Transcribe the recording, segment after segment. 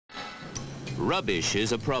Rubbish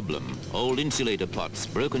is a problem. Old insulator pots,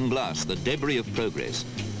 broken glass, the debris of progress.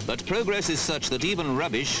 But progress is such that even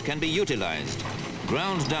rubbish can be utilized,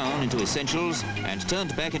 ground down into essentials and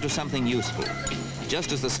turned back into something useful.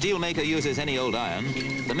 Just as the steelmaker uses any old iron,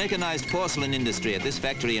 the mechanized porcelain industry at this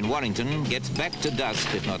factory in Warrington gets back to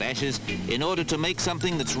dust, if not ashes, in order to make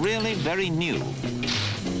something that's really very new.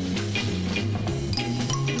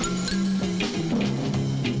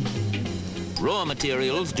 Raw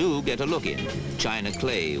materials do get a look in. China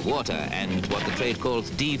clay, water, and what the trade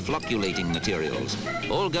calls deflocculating materials,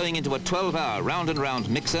 all going into a 12-hour round and round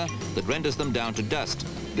mixer that renders them down to dust.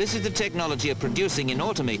 This is the technology of producing in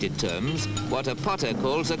automated terms what a potter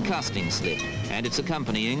calls a casting slip and its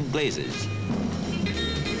accompanying glazes.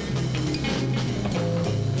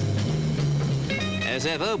 As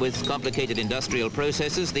ever, with complicated industrial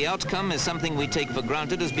processes, the outcome is something we take for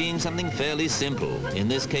granted as being something fairly simple. In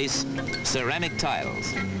this case, ceramic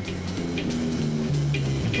tiles.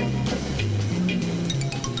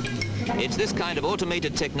 It's this kind of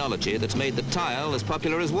automated technology that's made the tile as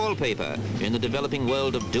popular as wallpaper in the developing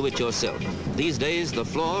world of do-it-yourself. These days, the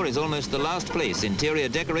floor is almost the last place interior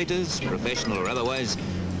decorators, professional or otherwise,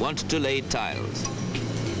 want to lay tiles.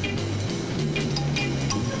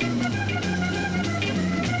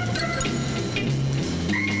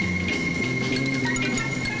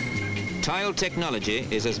 Tile technology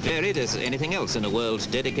is as varied as anything else in a world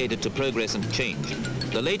dedicated to progress and change.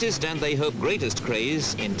 The latest and they hope greatest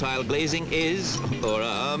craze in tile glazing is, or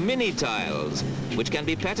are, mini tiles, which can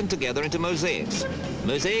be patterned together into mosaics.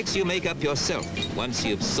 Mosaics you make up yourself once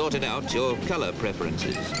you've sorted out your color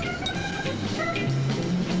preferences.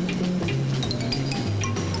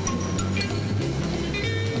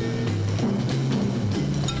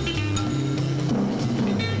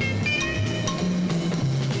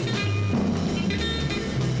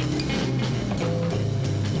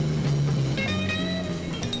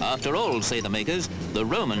 After all, say the makers, the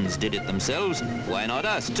Romans did it themselves. Why not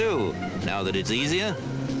us too, now that it's easier?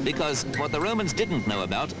 Because what the Romans didn't know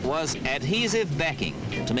about was adhesive backing,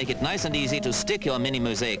 to make it nice and easy to stick your mini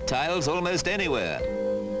mosaic tiles almost anywhere.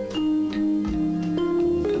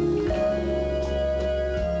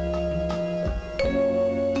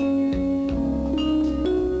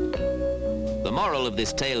 The moral of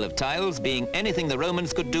this tale of tiles being anything the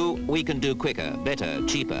Romans could do, we can do quicker, better,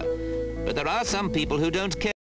 cheaper. But there are some people who don't care.